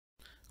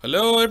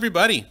Hello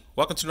everybody,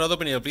 welcome to another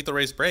opening of Lethal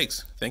Race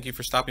Breaks. Thank you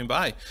for stopping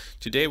by.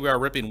 Today we are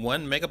ripping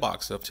one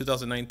MegaBox of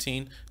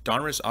 2019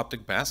 Donruss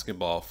Optic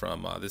Basketball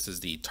from, this is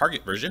the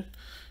Target version,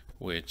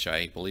 which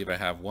I believe I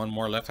have one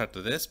more left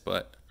after this,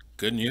 but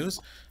good news.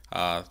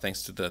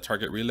 Thanks to the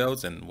Target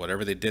reloads and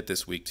whatever they did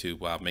this week to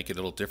make it a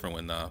little different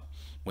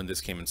when this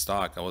came in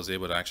stock, I was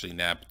able to actually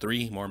nab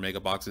 3 more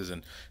MegaBoxes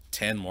and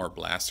 10 more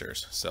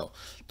blasters. So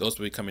those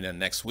will be coming in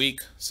next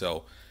week.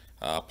 So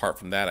apart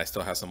from that, I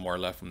still have some more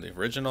left from the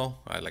original.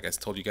 Like I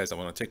told you guys, I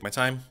want to take my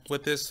time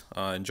with this,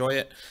 enjoy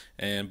it,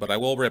 but I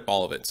will rip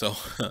all of it, so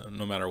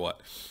no matter what.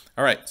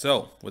 All right,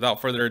 so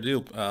without further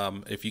ado,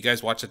 if you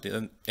guys watched at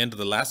the end of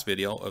the last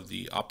video of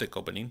the Optic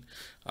opening,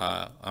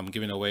 I'm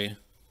giving away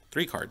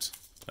 3 cards.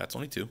 That's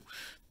only 2.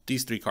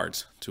 These 3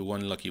 cards to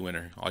one lucky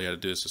winner. All you have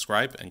to do is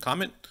subscribe and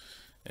comment,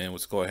 and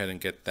let's go ahead and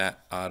get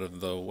that out of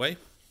the way.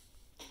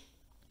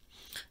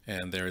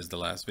 And there is the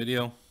last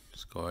video.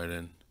 Let's go ahead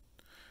and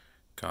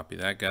copy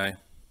that guy,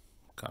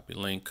 copy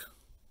link,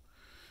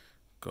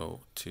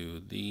 go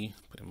to the,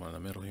 put him on the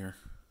middle here,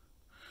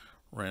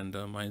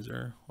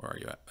 randomizer. Where are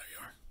you at? There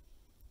you are.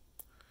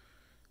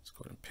 Let's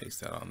go ahead and paste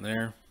that on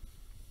there.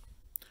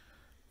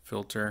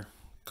 Filter,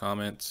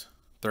 comments,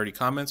 30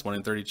 comments, 1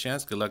 in 30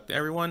 chance. Good luck to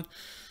everyone.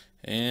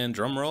 And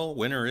drum roll,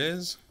 winner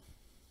is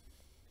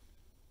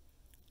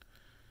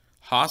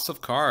House of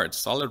Cards.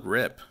 Solid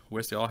rip.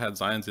 Wish they all had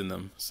Zions in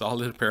them.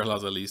 Solid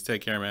parallels at least.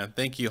 Take care, man.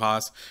 Thank you,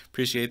 Haas.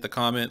 Appreciate the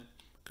comment.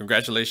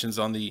 Congratulations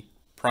on the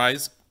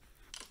prize.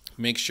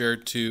 Make sure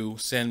to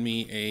send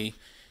me a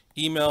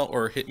email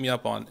or hit me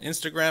up on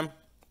Instagram.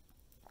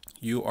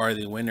 You are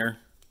the winner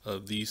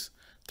of these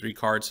 3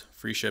 cards,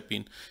 free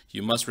shipping.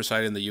 You must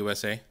reside in the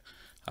USA.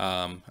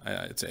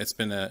 It's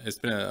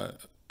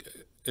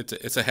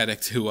a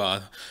headache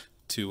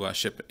to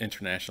ship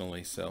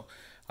internationally. So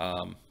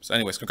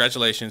anyways,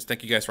 congratulations.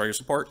 Thank you guys for all your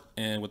support.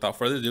 And without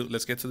further ado,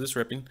 let's get to this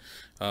ripping.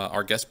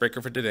 Our guest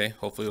breaker for today,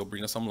 hopefully it'll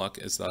bring us some luck,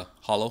 is the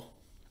Holo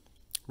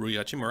Rui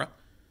Hachimura.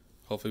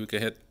 Hopefully we can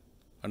hit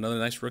another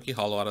nice rookie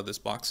holo out of this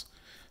box.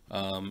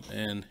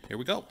 And here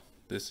we go.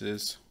 This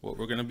is what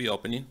we're going to be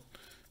opening.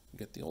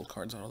 Get the old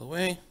cards out of the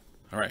way.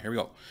 All right, here we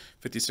go.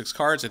 56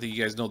 cards. I think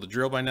you guys know the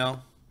drill by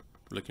now.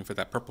 We're looking for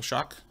that purple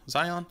shock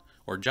Zion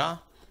or Ja.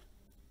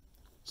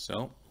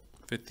 So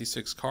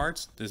 56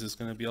 cards. This is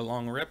going to be a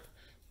long rip.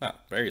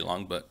 Not very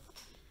long, but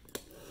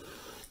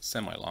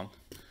semi-long.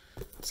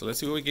 So let's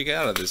see what we can get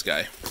out of this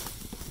guy.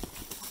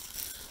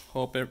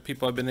 Hope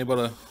people have been able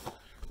to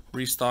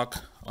restock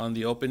on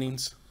the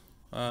openings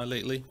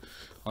lately,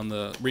 on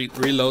the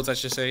reloads, I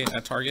should say,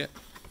 at Target.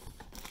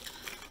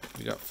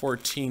 We got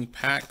 14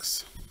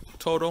 packs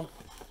total.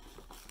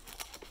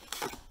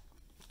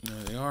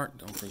 There they are.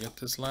 Don't forget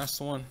this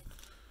last one.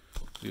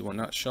 We will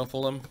not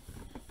shuffle them.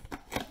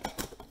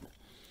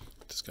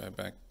 This guy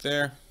back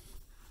there.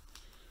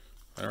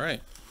 All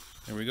right,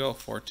 here we go.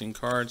 14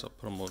 cards. I'll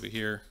put them over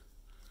here.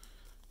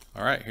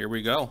 All right, here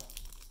we go.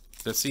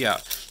 Let's see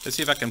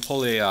if I can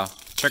pull a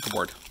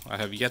checkerboard. I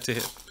have yet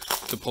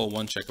to pull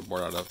one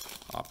checkerboard out of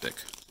Optic.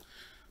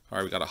 All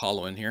right, we got a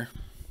holo in here.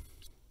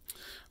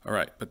 All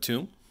right,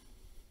 Batum,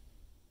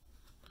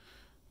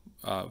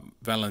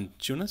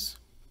 Valanciunas,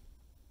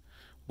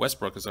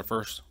 Westbrook is our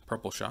first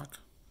purple shock.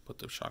 Put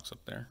the shocks up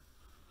there.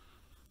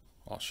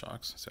 All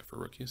shocks except for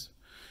rookies.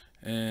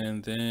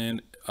 And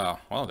then,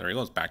 well, there he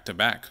goes, back to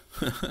back.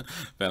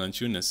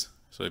 Valanciunas.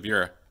 So if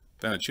you're a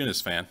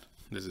Valanciunas fan,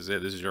 this is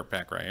it. This is your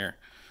pack right here.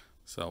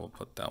 So we'll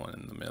put that one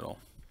in the middle.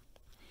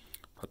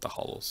 Put the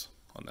holos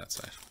on that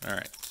side. All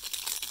right.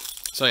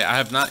 So yeah, I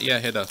have not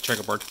yet hit a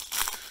checkerboard.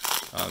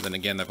 Then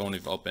again, I've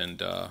only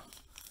opened, I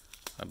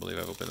believe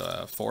I've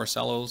opened 4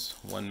 cellos,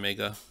 1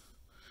 mega,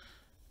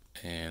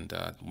 and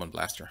 1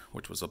 blaster,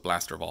 which was a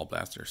blaster of all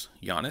blasters.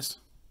 Giannis.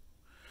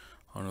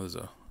 I don't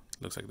know.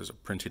 Looks like there's a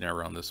printing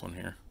error on this one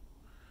here.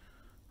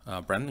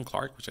 Brandon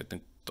Clark, which I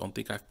don't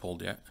think I've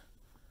pulled yet,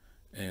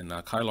 and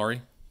Kyle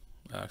Lowry,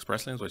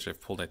 Express Lanes, which I've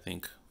pulled, I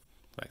think,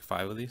 like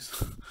 5 of these.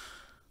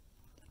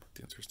 Put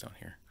the answers down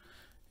here.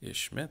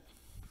 Ish Smith.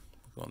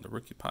 Go on the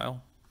rookie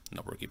pile.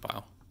 No, rookie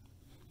pile.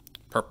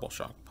 Purple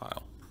shock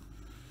pile.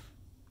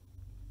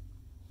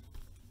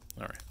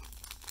 All right.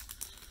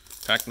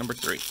 Pack number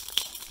 3.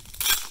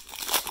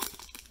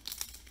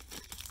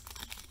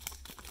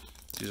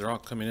 These are all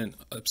coming in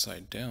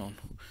upside down.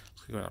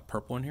 So we got a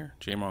purple in here.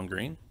 Jamon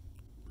Green.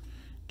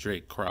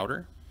 Drake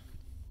Crowder.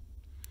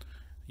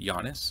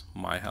 Giannis,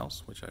 My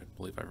House, which I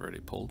believe I've already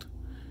pulled.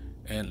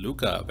 And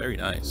Luka, very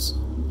nice.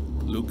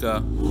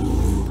 Luka,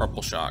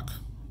 purple shock.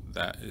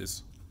 That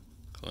is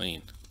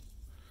clean.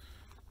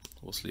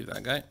 We'll sleeve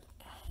that guy.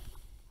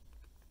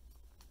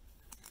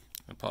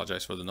 I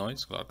apologize for the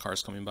noise. A lot of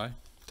cars coming by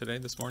today,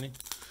 this morning.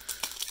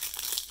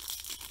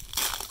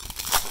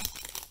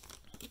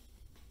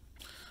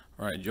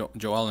 All right,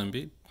 Joel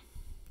Embiid,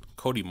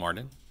 Cody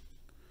Martin.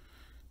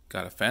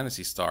 Got a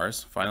Fantasy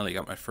Stars. Finally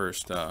got my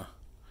first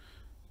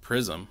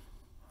Prism.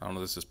 I don't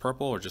know if this is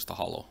purple or just a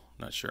holo.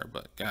 Not sure,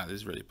 but God,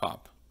 this really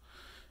pop.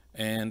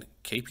 And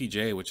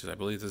KPJ, which is, I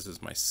believe this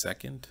is my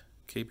second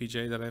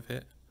KPJ that I've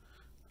hit.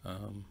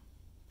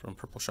 from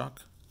Purple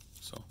Shock.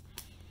 So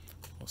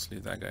we'll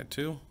sleeve that guy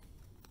too.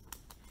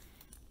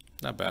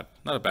 Not bad.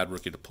 Not a bad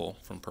rookie to pull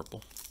from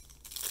purple.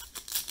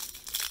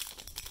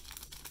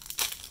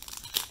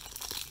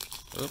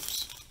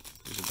 Oops.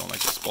 Usually don't like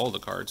to spoil the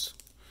cards.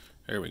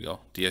 There we go.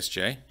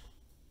 DSJ.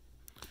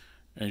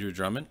 Andrew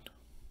Drummond.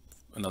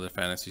 Another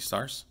Fantasy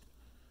Stars.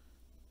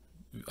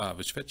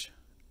 Vich.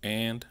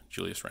 And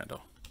Julius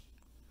Randle.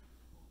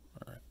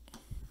 Alright.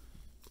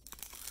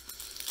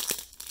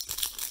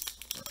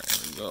 Alright,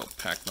 here we go.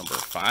 Pack number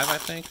 5, I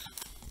think.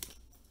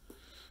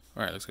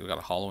 Alright, looks like we got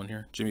a holo in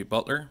here. Jimmy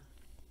Butler.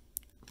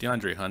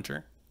 DeAndre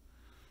Hunter.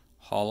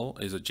 Holo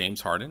is a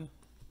James Harden.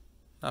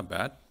 Not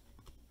bad.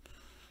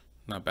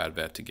 Not bad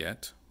bet to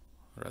get.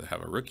 I'd rather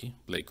have a rookie.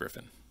 Blake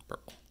Griffin.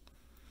 Purple.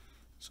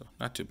 So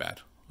not too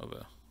bad.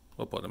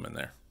 We'll put him in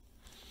there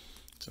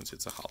since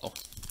it's a holo.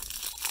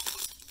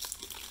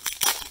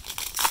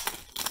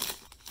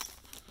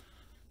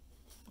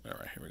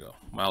 Alright, here we go.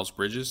 Miles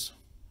Bridges.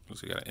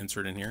 Looks like we got an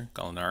insert in here.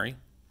 Gallinari.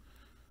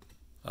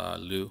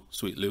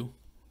 Sweet Lou.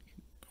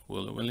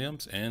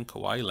 Williams. And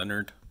Kawhi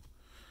Leonard.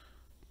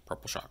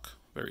 Purple Shock.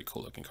 Very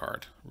cool looking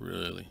card.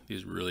 Really.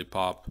 These really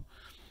pop.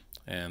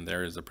 And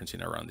there is a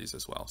printing error on these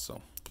as well.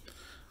 So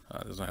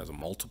this one has a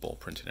multiple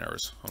printing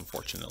errors,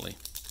 unfortunately.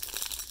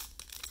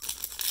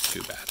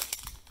 Too bad.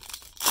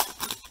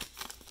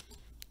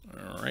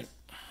 Alright.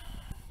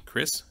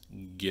 Chris,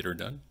 get her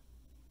done.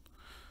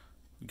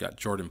 We got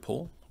Jordan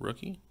Poole,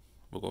 rookie.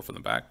 We'll go from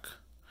the back.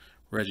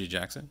 Reggie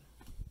Jackson.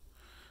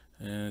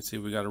 And let's see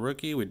if we got a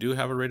rookie. We do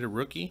have a rated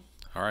rookie.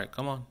 Alright,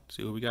 come on.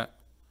 See what we got.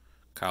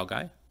 Kyle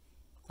Guy.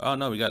 Oh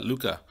no, we got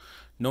Luka.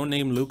 No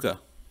name Luka.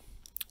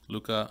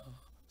 Luka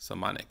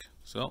Samanik.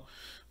 So,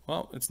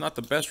 well, it's not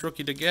the best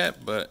rookie to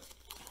get, but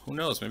who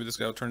knows? Maybe this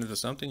guy will turn into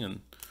something and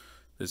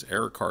this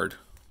error card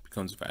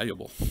becomes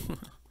valuable.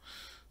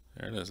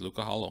 There it is,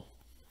 Luka Holo.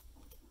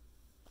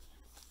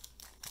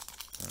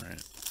 All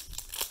right.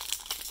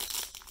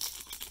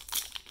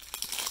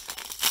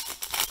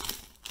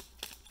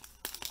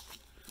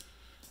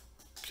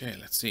 Okay,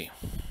 let's see.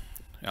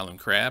 Alan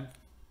Crabb,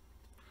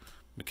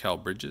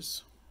 Mikal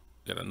Bridges.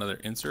 Got another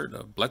insert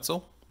of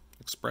Bledsoe,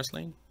 Express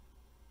Lane.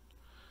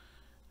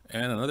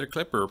 And another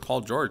Clipper,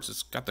 Paul George.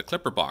 It's got the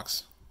Clipper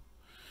box.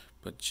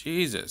 But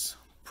Jesus,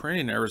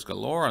 printing errors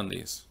galore on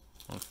these,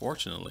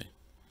 unfortunately.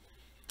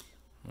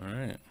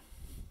 Alright.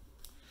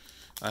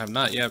 I have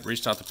not yet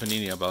reached out to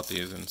Panini about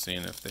these and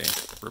seeing if they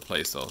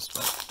replace those.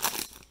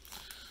 But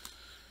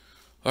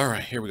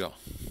alright, here we go.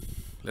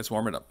 Let's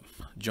warm it up.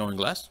 Joe and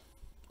Glass.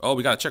 Oh,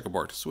 we got a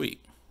checkerboard.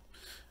 Sweet.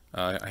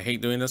 I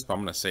hate doing this, but I'm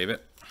going to save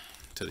it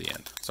to the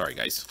end. Sorry,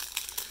 guys.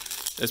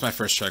 It's my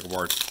first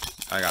checkerboard.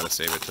 I gotta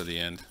save it to the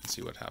end and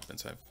see what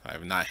happens. I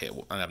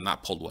have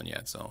not pulled one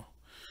yet, so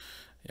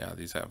yeah,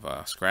 these have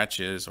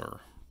scratches or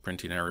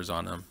printing errors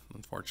on them,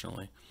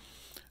 unfortunately.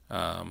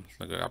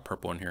 Look, I got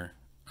purple in here,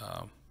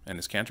 and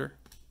his Cantor.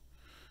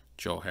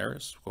 Joe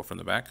Harris, go from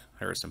the back.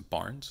 Harrison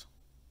Barnes,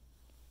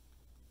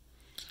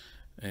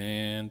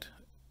 and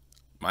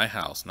My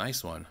House,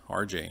 nice one.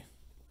 RJ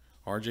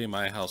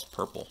My House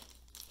purple.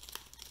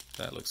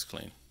 That looks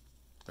clean.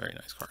 Very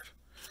nice card.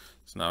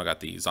 So now I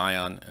got the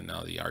Zion and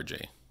now the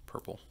RJ.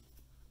 Purple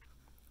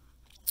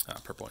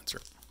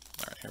insert.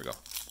 All right, here we go.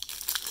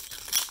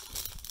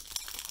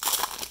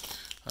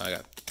 I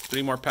got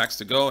 3 more packs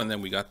to go, and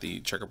then we got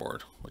the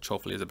checkerboard, which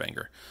hopefully is a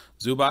banger.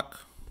 Zubac,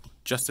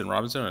 Justin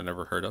Robinson, I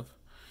never heard of.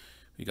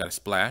 We got a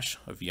splash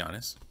of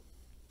Giannis.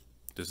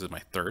 This is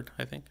my 3rd,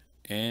 I think.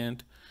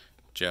 And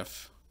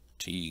Jeff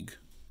Teague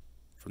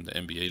from the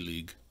NBA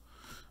League.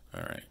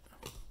 All right.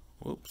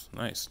 Whoops,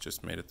 nice.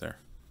 Just made it there.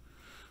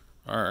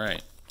 All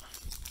right.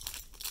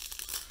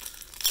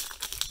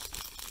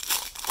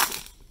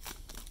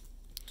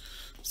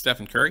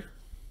 Stephen Curry,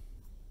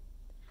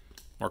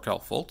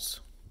 Markelle Fultz.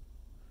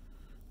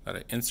 Got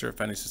an insert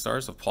Fantasy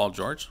Stars of Paul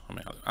George.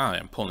 I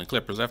am pulling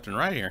Clippers left and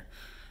right here.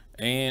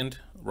 And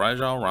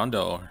Rajon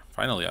Rondo,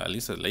 finally, at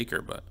least a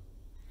Laker, but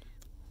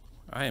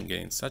I am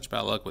getting such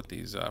bad luck with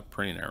these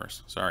printing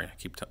errors. Sorry,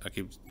 I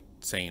keep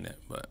saying it,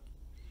 but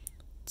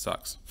it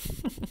sucks.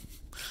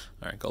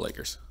 All right, go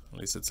Lakers. At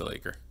least it's a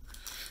Laker.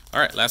 All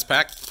right, last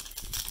pack.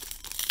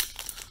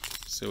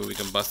 See what we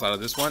can bust out of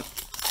this one.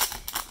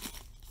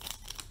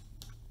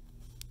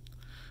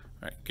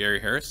 All right, Gary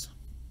Harris.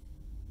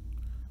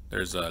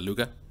 There's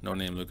Luka, no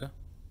name Luka.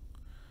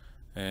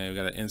 And we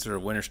got an insert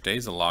of Winter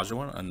Stays, a larger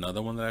one,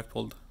 another one that I've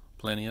pulled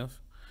plenty of.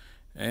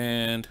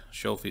 And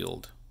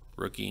Schofield,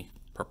 rookie,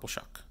 Purple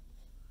Shock.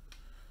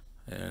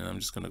 And I'm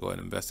just going to go ahead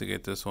and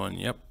investigate this one.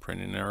 Yep,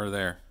 printing error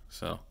there.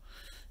 So,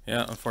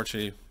 yeah,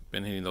 unfortunately,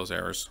 been hitting those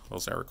errors,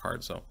 those error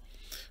cards. So,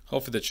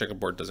 hopefully the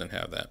checkerboard doesn't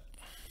have that.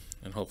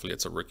 And hopefully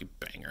it's a rookie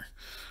banger.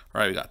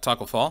 All right, we got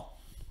Taco Fall.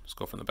 Let's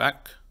go from the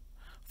back.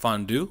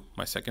 Fondue,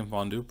 my 2nd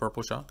Fondue,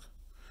 Purple Shock.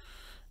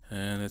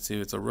 And let's see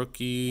if it's a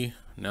rookie.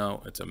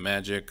 No, it's a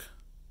Magic.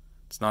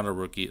 It's not a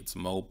rookie, it's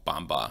Mo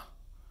Bamba.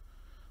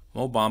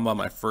 Mo Bamba,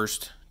 my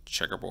 1st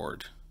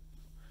checkerboard.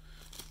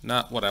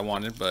 Not what I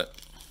wanted, but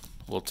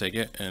we'll take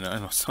it. And I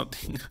know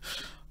something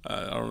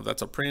I don't know if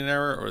that's a printing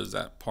error or is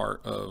that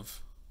part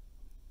of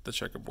the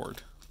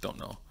checkerboard. Don't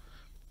know.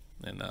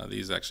 And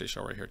these actually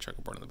show right here,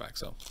 checkerboard in the back.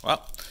 So,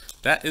 well,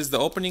 that is the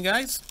opening,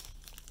 guys.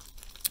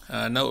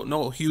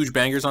 No huge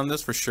bangers on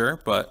this for sure,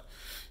 but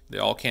they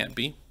all can't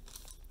be.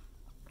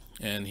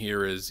 And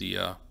here is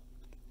the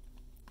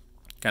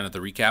kind of the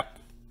recap.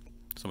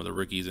 Some of the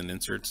rookies and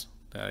inserts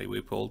that we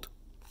pulled.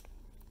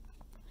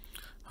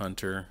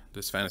 Hunter,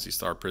 this Fantasy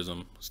Star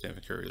Prism,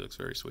 Stephen Curry looks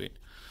very sweet.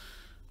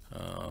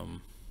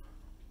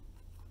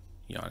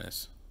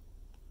 Giannis,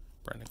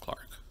 Brandon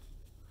Clark.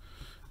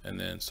 And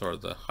then sort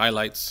of the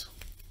highlights.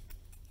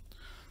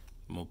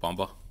 Mo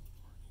Bamba.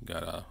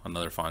 Got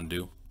another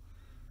Fondue.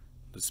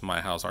 This is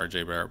My House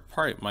RJ Barrett.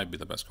 Probably might be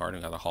the best card.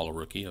 We got a Holo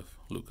rookie of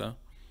Luka.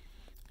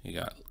 You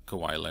got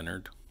Kawhi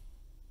Leonard.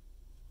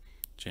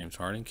 James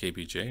Harden,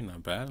 KPJ,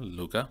 not bad.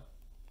 Luka,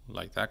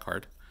 like that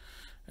card.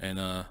 And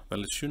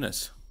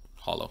Valanciunas,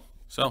 Holo.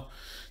 So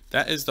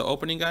that is the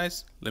opening,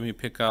 guys. Let me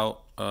pick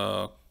out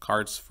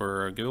cards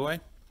for a giveaway.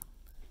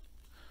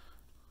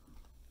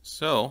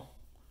 So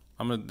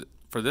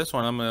for this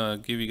one, I'm gonna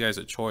give you guys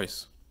a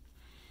choice.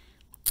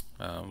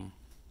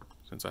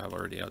 Since I have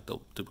already a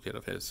duplicate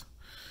of his.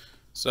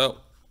 So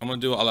I'm gonna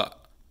do a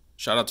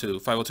shout out to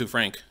 502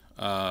 Frank,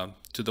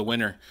 to the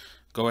winner.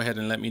 Go ahead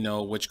and let me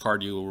know which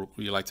card you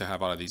like to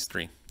have out of these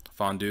three: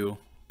 Fondue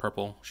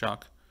Purple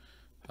Shock,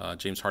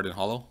 James Harden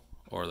Holo,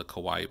 or the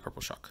Kawhi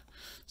Purple Shock.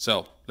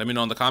 So let me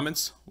know in the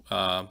comments.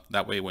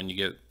 That way,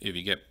 if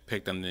you get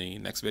picked on the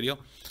next video,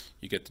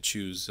 you get to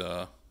choose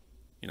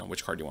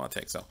which card you want to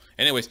take. So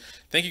anyways,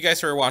 thank you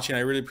guys for watching. I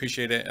really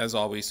appreciate it. As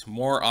always,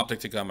 more Optic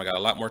to come. I got a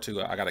lot more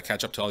I got to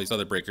catch up to all these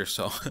other breakers.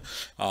 So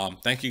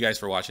thank you guys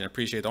for watching. I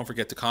appreciate it. Don't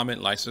forget to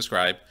comment, like,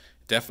 subscribe.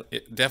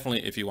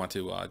 Definitely if you want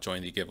to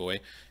join the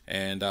giveaway.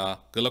 And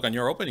good luck on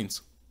your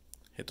openings.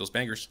 Hit those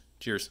bangers.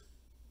 Cheers.